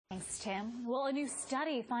Thanks, Tim. Well, a new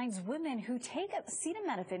study finds women who take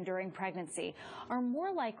acetaminophen during pregnancy are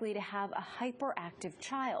more likely to have a hyperactive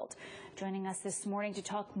child. Joining us this morning to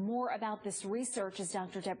talk more about this research is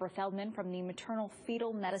Dr. Deborah Feldman from the Maternal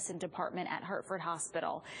Fetal Medicine Department at Hartford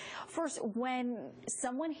Hospital. First, when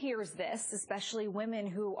someone hears this, especially women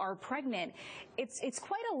who are pregnant, it's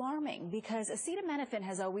quite alarming because acetaminophen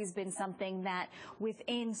has always been something that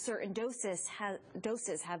within certain doses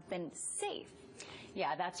have been safe.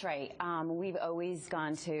 Yeah, that's right. We've always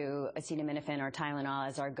gone to acetaminophen or Tylenol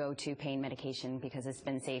as our go-to pain medication because it's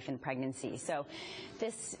been safe in pregnancy. So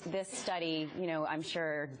this study, I'm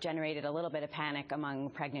sure generated a little bit of panic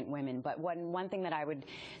among pregnant women. But one thing that I would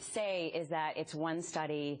say is that it's one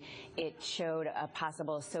study. It showed a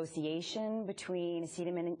possible association between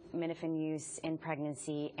acetaminophen use in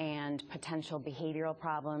pregnancy and potential behavioral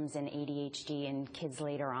problems and ADHD in kids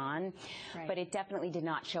later on. Right. But it definitely did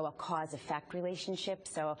not show a cause-effect relationship.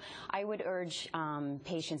 So I would urge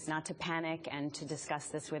patients not to panic and to discuss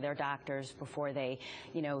this with their doctors before they,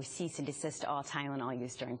 cease and desist all Tylenol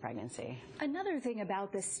use during pregnancy. Another thing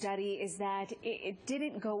about this study is that it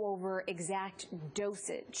didn't go over exact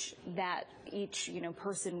dosage that each,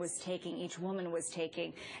 person was taking, each woman was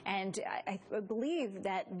taking. And I believe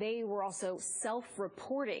that they were also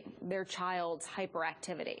self-reporting their child's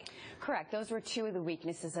hyperactivity. Correct. Those were two of the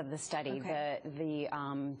weaknesses of the study. Okay. The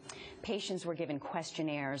patients were given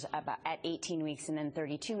questionnaires at 18 weeks and then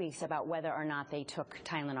 32 weeks about whether or not they took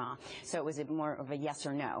Tylenol. So it was more of a yes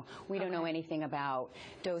or no. We don't know anything about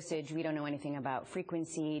dosage. We don't know anything about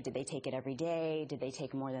frequency. Did they take it every day? Did they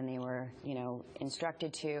take more than they were,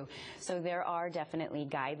 instructed to? So there are definitely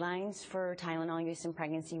guidelines for Tylenol use in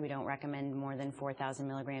pregnancy. We don't recommend more than 4,000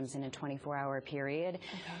 milligrams in a 24-hour period.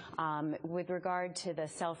 Okay. With regard to the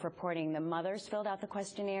self-reporting, the mothers filled out the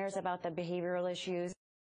questionnaires about the behavioral issues.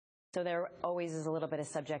 So there always is a little bit of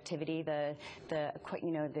subjectivity. The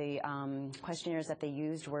questionnaires that they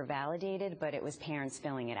used were validated, but it was parents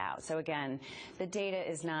filling it out. So again, the data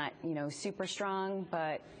is not, super strong,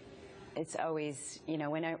 but it's always,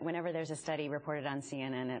 whenever there's a study reported on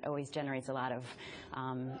CNN, it always generates a lot of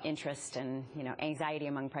interest and, anxiety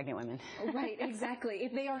among pregnant women. Right, exactly.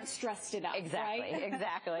 If they aren't stressed enough, exactly, right?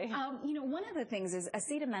 Exactly. One of the things is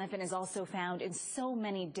acetaminophen is also found in so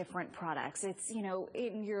many different products. It's,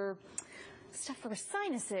 in your stuff for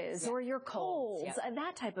sinuses or your colds,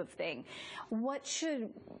 that type of thing. What should,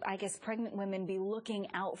 I guess, pregnant women be looking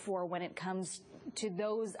out for when it comes to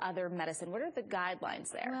those other medicine? What are the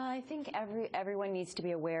guidelines there? Well, I think everyone needs to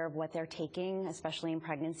be aware of what they're taking, especially in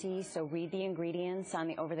pregnancy. So read the ingredients on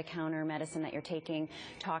the over-the-counter medicine that you're taking.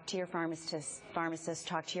 Talk to your pharmacist,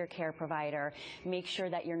 talk to your care provider. Make sure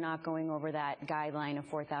that you're not going over that guideline of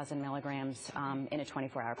 4,000 milligrams in a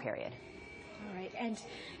 24-hour period. All right. And,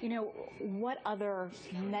 what other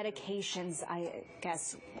medications, I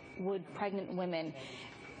guess, would pregnant women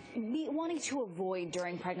be wanting to avoid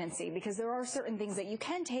during pregnancy? Because there are certain things that you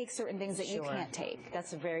can take, certain things that you can't take.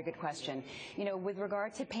 That's a very good question. With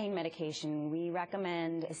regard to pain medication, we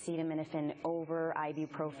recommend acetaminophen over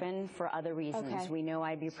ibuprofen for other reasons. Okay. We know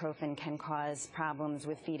ibuprofen can cause problems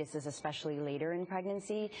with fetuses, especially later in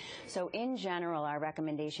pregnancy. So in general, our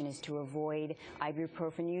recommendation is to avoid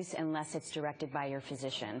ibuprofen use unless it's directed by your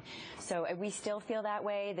physician. So we still feel that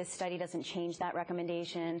way. This study doesn't change that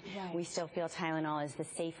recommendation. Right. We still feel Tylenol is the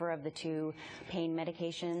safer of the two pain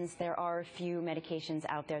medications. There are a few medications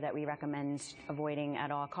out there that we recommend avoiding at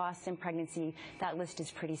all costs in pregnancy. That list is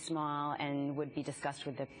pretty small and would be discussed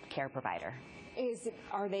with the care provider.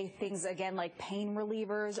 Are they things, again, like pain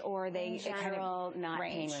relievers, or are they in general not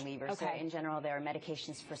range? Pain relievers? Okay. So in general, there are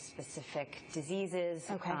medications for specific diseases,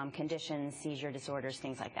 conditions, seizure disorders,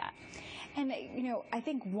 things like that. And, I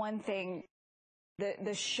think one thing,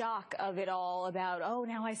 the shock of it all about, oh,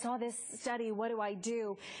 now I saw this study, what do I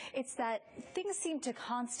do? It's that things seem to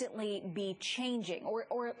constantly be changing,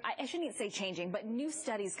 or I shouldn't say changing, but new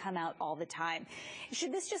studies come out all the time.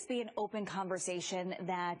 Should this just be an open conversation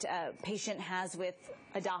that a patient has with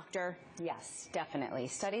a doctor? Yes, definitely.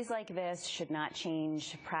 Studies like this should not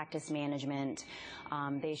change practice management.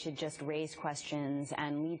 They should just raise questions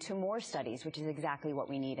and lead to more studies, which is exactly what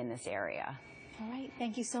we need in this area. All right.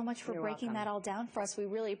 Thank you so much for You're breaking welcome. that all down for us. We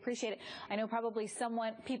really appreciate it. I know probably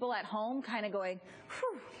people at home kind of going,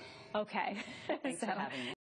 whew, okay. Thanks for having me.